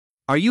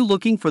Are you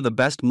looking for the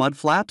best mud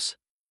flaps?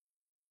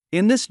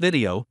 In this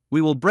video,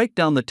 we will break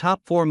down the top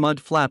 4 mud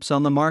flaps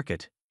on the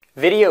market.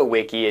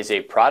 VideoWiki is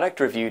a product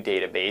review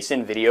database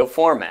in video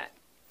format.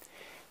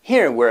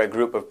 Here we're a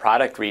group of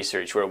product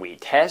research where we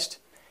test,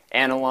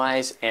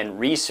 analyze, and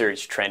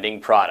research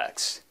trending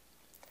products.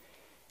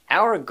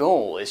 Our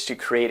goal is to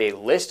create a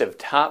list of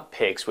top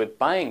picks with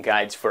buying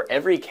guides for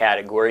every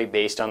category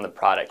based on the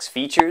product's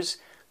features,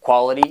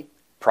 quality,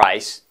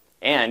 price,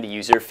 and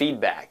user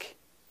feedback.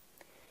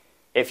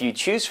 If you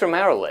choose from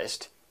our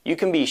list, you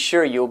can be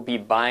sure you'll be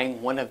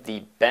buying one of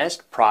the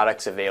best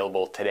products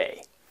available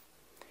today.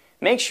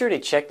 Make sure to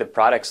check the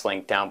products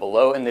link down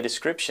below in the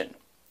description.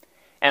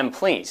 And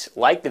please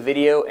like the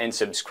video and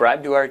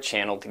subscribe to our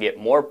channel to get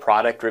more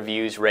product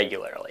reviews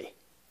regularly.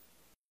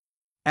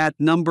 At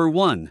number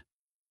 1.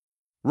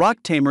 Rock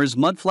Tamers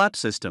Mud Flap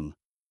System.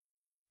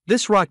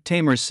 This Rock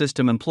Tamers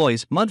system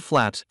employs mud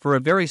flaps for a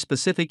very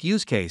specific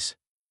use case.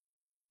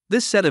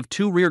 This set of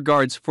 2 rear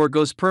guards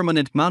forgoes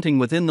permanent mounting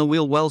within the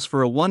wheel wells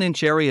for a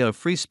 1-inch area of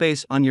free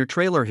space on your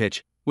trailer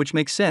hitch, which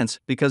makes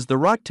sense because the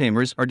Rock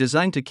Tamers are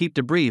designed to keep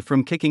debris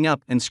from kicking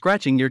up and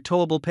scratching your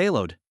towable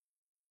payload.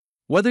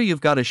 Whether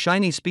you've got a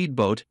shiny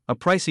speedboat, a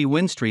pricey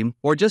Windstream,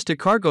 or just a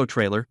cargo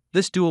trailer,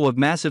 this duo of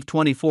massive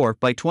 24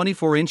 by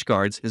 24 inch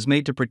guards is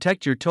made to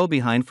protect your tow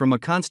behind from a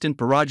constant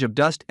barrage of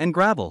dust and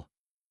gravel.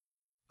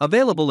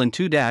 Available in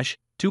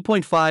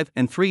 2-2.5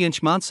 and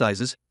 3-inch mount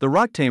sizes, the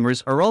Rock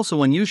Tamers are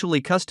also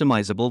unusually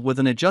customizable with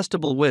an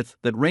adjustable width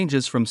that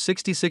ranges from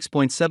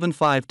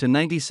 66.75 to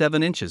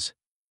 97 inches.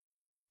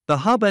 The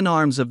hub and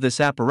arms of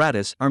this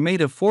apparatus are made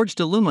of forged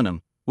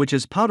aluminum, which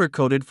is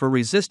powder-coated for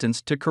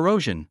resistance to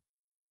corrosion.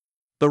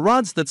 The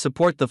rods that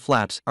support the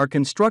flaps are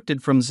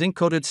constructed from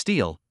zinc-coated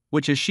steel,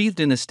 which is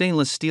sheathed in a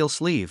stainless steel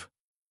sleeve.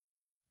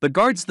 The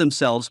guards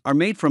themselves are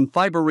made from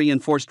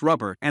fiber-reinforced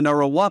rubber and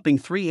are a whopping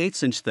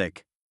 3/8 inch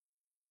thick.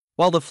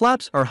 While the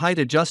flaps are height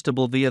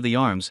adjustable via the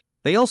arms,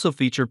 they also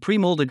feature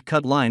pre-molded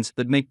cut lines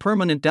that make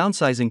permanent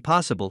downsizing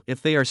possible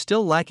if they are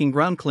still lacking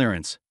ground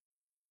clearance.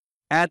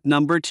 At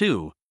number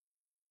 2.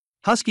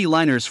 Husky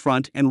Liners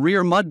Front and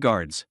Rear Mud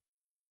Guards.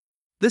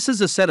 This is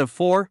a set of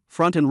 4,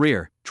 front and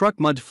rear, truck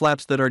mud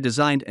flaps that are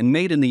designed and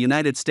made in the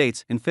United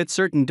States and fit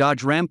certain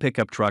Dodge Ram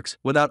pickup trucks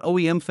without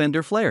OEM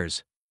fender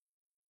flares.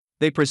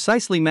 They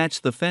precisely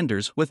match the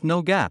fenders with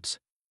no gaps.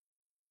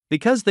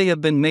 Because they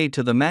have been made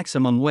to the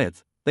maximum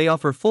width, they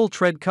offer full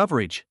tread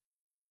coverage.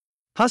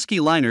 Husky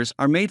liners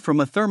are made from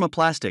a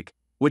thermoplastic,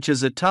 which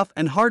is a tough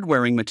and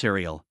hard-wearing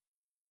material.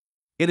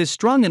 It is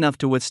strong enough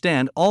to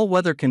withstand all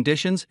weather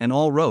conditions and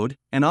all road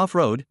and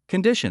off-road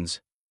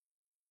conditions.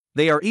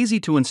 They are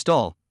easy to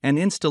install, and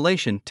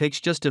installation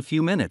takes just a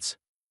few minutes.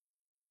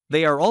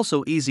 They are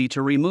also easy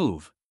to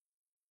remove.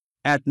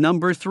 At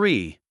number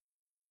 3.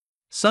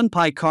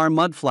 SUNPIE Car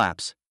Mud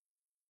Flaps.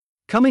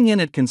 Coming in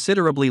at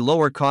considerably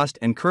lower cost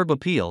and curb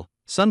appeal,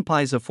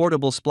 SUNPIE's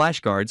affordable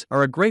splash guards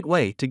are a great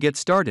way to get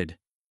started.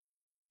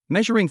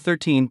 Measuring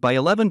 13 by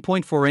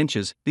 11.4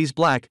 inches, these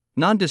black,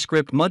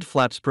 nondescript mud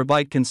flaps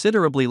provide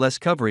considerably less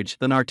coverage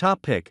than our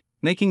top pick,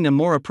 making them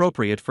more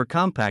appropriate for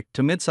compact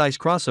to mid-size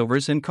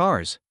crossovers and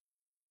cars.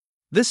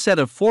 This set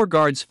of 4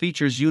 guards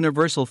features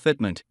universal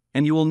fitment,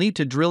 and you will need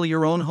to drill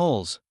your own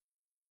holes.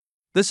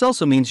 This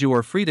also means you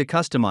are free to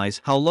customize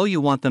how low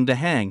you want them to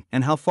hang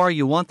and how far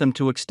you want them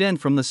to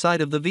extend from the side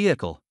of the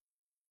vehicle.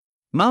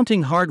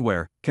 Mounting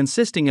hardware,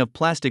 consisting of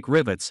plastic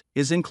rivets,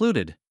 is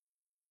included.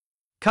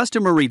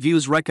 Customer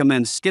reviews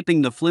recommend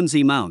skipping the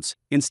flimsy mounts,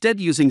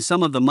 instead using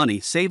some of the money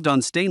saved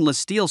on stainless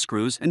steel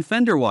screws and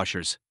fender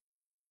washers.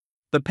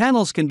 The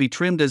panels can be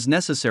trimmed as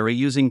necessary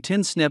using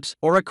tin snips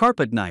or a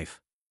carpet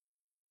knife.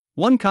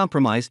 One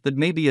compromise that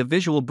may be a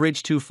visual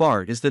bridge too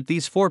far is that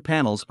these 4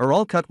 panels are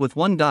all cut with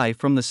one die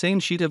from the same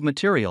sheet of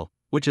material,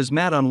 which is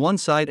matte on one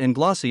side and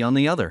glossy on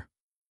the other.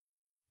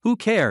 Who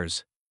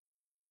cares?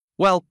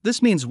 Well,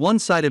 this means one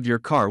side of your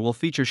car will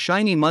feature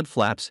shiny mud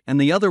flaps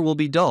and the other will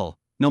be dull,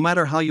 no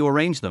matter how you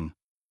arrange them.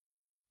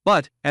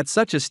 But, at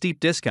such a steep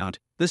discount,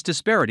 this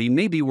disparity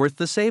may be worth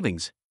the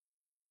savings.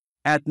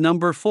 At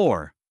number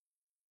 4.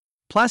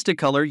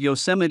 Plasticolor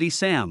Yosemite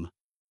Sam.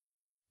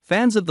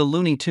 Fans of the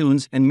Looney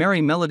Tunes and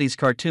Merry Melodies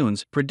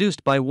cartoons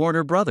produced by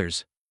Warner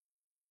Brothers.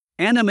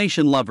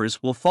 Animation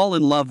lovers will fall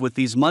in love with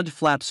these mud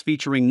flaps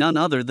featuring none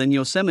other than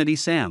Yosemite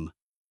Sam.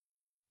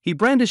 He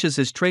brandishes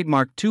his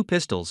trademark 2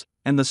 pistols,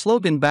 and the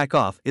slogan "Back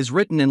Off" is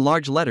written in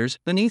large letters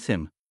beneath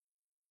him.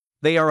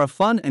 They are a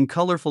fun and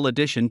colorful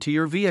addition to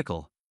your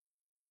vehicle.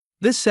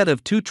 This set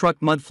of 2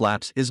 truck mud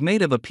flaps is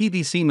made of a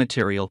PVC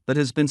material that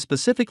has been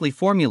specifically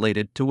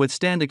formulated to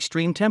withstand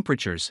extreme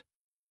temperatures.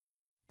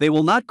 They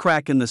will not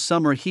crack in the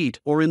summer heat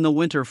or in the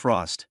winter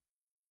frost.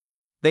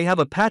 They have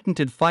a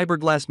patented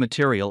fiberglass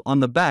material on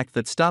the back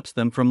that stops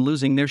them from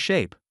losing their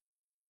shape.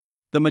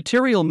 The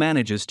material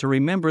manages to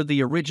remember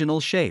the original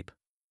shape.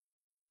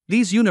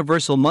 These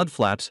universal mud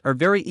flaps are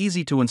very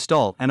easy to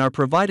install and are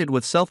provided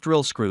with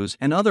self-drill screws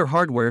and other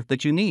hardware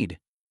that you need.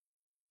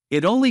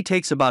 It only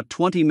takes about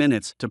 20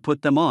 minutes to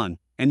put them on,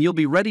 and you'll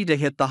be ready to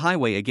hit the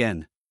highway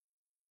again.